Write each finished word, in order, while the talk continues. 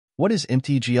What is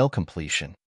MTGL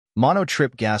completion?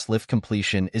 Mono-trip gas lift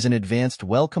completion is an advanced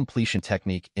well completion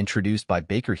technique introduced by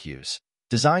Baker Hughes,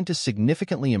 designed to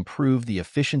significantly improve the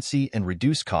efficiency and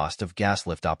reduce cost of gas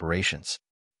lift operations.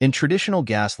 In traditional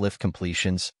gas lift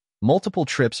completions, multiple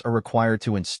trips are required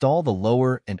to install the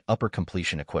lower and upper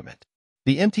completion equipment.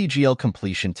 The MTGL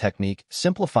completion technique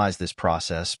simplifies this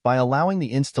process by allowing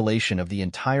the installation of the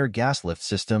entire gas lift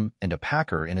system and a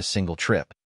packer in a single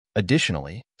trip.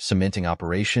 Additionally, cementing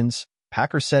operations,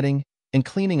 packer setting, and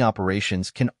cleaning operations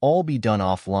can all be done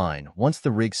offline once the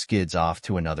rig skids off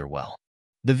to another well.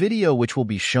 The video which will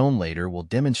be shown later will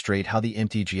demonstrate how the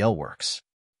MTGL works.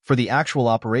 For the actual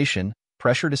operation,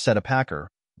 pressure to set a packer,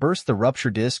 burst the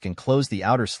rupture disc and close the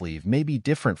outer sleeve may be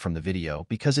different from the video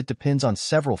because it depends on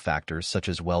several factors such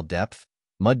as well depth,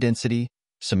 mud density,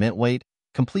 cement weight,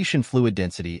 completion fluid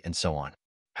density, and so on.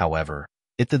 However,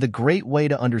 it's the great way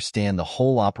to understand the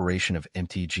whole operation of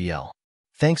MTGL.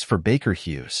 Thanks for Baker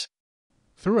Hughes.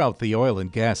 Throughout the oil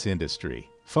and gas industry,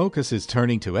 focus is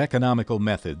turning to economical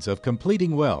methods of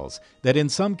completing wells that in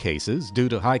some cases, due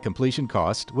to high completion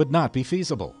cost, would not be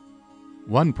feasible.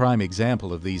 One prime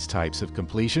example of these types of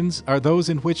completions are those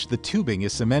in which the tubing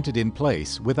is cemented in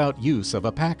place without use of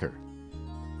a packer.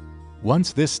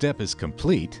 Once this step is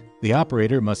complete, the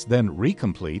operator must then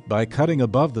recomplete by cutting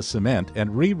above the cement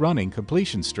and rerunning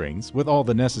completion strings with all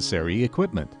the necessary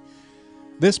equipment.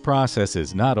 This process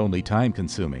is not only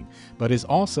time-consuming, but is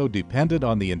also dependent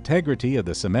on the integrity of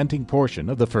the cementing portion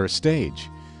of the first stage.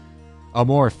 A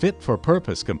more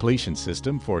fit-for-purpose completion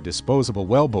system for disposable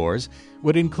wellbores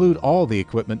would include all the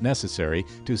equipment necessary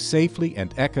to safely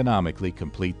and economically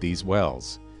complete these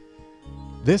wells.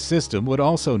 This system would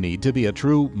also need to be a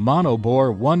true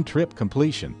monobore one-trip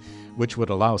completion, which would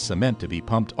allow cement to be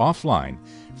pumped offline,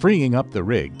 freeing up the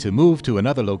rig to move to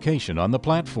another location on the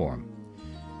platform.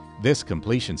 This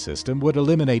completion system would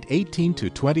eliminate 18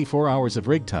 to 24 hours of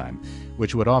rig time,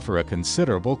 which would offer a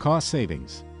considerable cost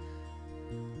savings.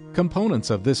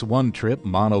 Components of this one-trip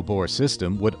monobore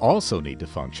system would also need to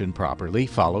function properly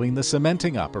following the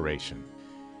cementing operation.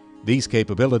 These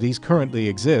capabilities currently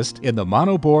exist in the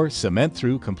monobore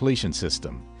cement-through completion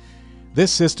system.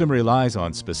 This system relies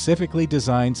on specifically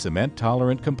designed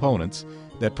cement-tolerant components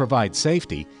that provide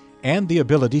safety and the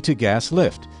ability to gas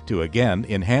lift to again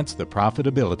enhance the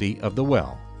profitability of the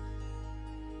well.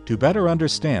 To better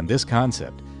understand this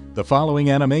concept, the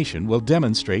following animation will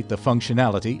demonstrate the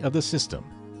functionality of the system.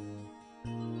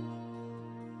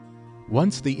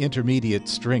 Once the intermediate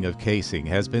string of casing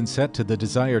has been set to the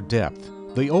desired depth,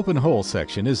 the open hole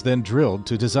section is then drilled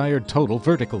to desired total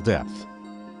vertical depth.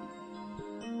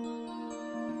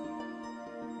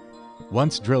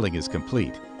 Once drilling is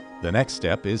complete, the next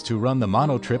step is to run the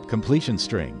mono-trip completion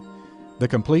string. The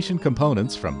completion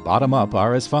components from bottom up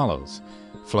are as follows: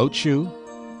 float shoe,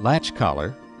 latch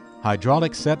collar,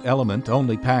 hydraulic set element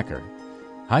only packer,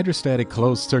 hydrostatic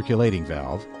closed circulating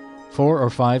valve, 4 or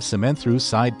 5 cement-through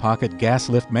side pocket gas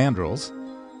lift mandrels,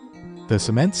 the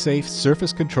cement-safe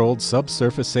surface-controlled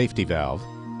subsurface safety valve,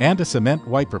 and a cement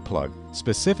wiper plug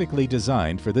specifically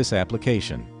designed for this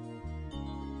application.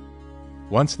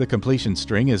 Once the completion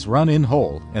string is run in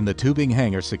whole and the tubing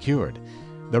hanger secured,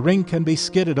 the ring can be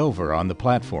skidded over on the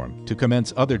platform to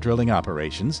commence other drilling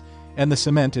operations, and the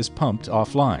cement is pumped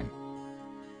offline.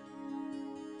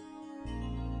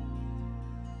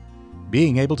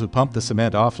 Being able to pump the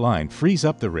cement offline frees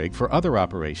up the rig for other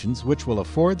operations, which will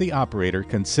afford the operator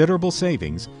considerable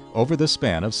savings over the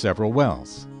span of several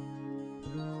wells.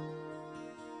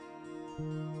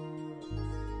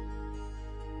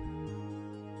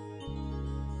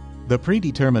 The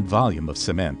predetermined volume of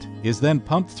cement is then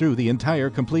pumped through the entire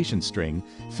completion string,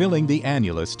 filling the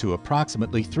annulus to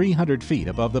approximately 300 feet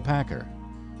above the packer.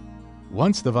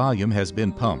 Once the volume has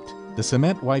been pumped, the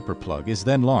cement wiper plug is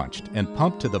then launched and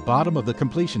pumped to the bottom of the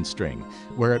completion string,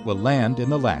 where it will land in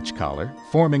the latch collar,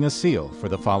 forming a seal for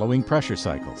the following pressure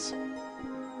cycles.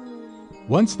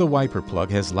 Once the wiper plug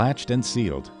has latched and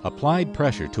sealed, applied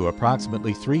pressure to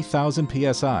approximately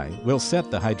 3,000 psi will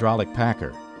set the hydraulic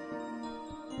packer.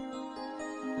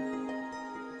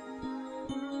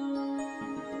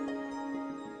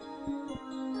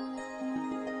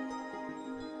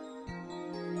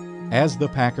 As the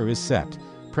packer is set,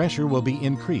 pressure will be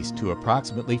increased to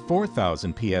approximately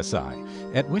 4,000 psi,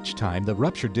 at which time the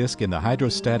rupture disc in the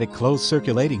hydrostatic closed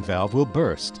circulating valve will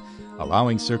burst,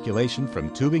 allowing circulation from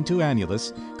tubing to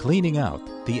annulus, cleaning out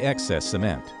the excess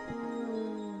cement.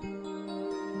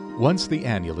 Once the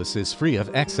annulus is free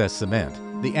of excess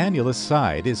cement, The annulus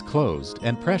side is closed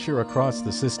and pressure across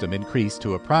the system increased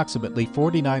to approximately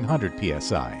 4,900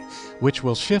 psi, which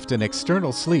will shift an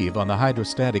external sleeve on the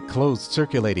hydrostatic closed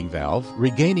circulating valve,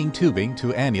 regaining tubing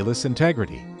to annulus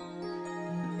integrity.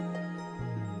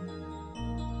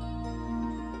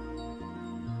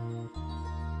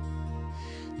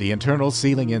 The internal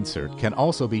sealing insert can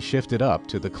also be shifted up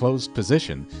to the closed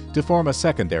position to form a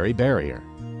secondary barrier.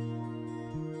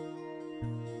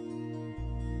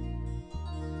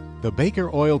 The Baker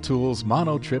Oil Tools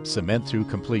Mono-Trip Cement-Through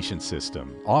Completion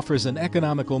System offers an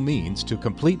economical means to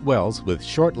complete wells with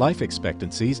short life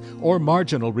expectancies or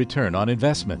marginal return on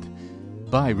investment.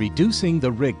 By reducing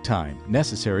the rig time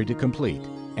necessary to complete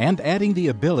and adding the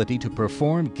ability to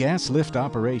perform gas lift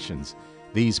operations,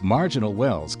 these marginal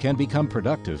wells can become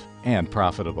productive and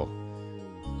profitable.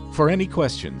 For any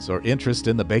questions or interest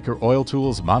in the Baker Oil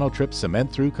Tools Mono-Trip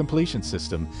Cement-Through Completion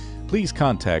System, please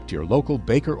contact your local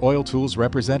Baker Oil Tools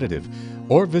representative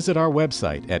or visit our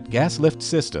website at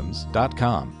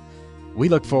gasliftsystems.com. We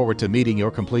look forward to meeting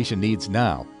your completion needs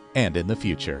now and in the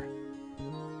future.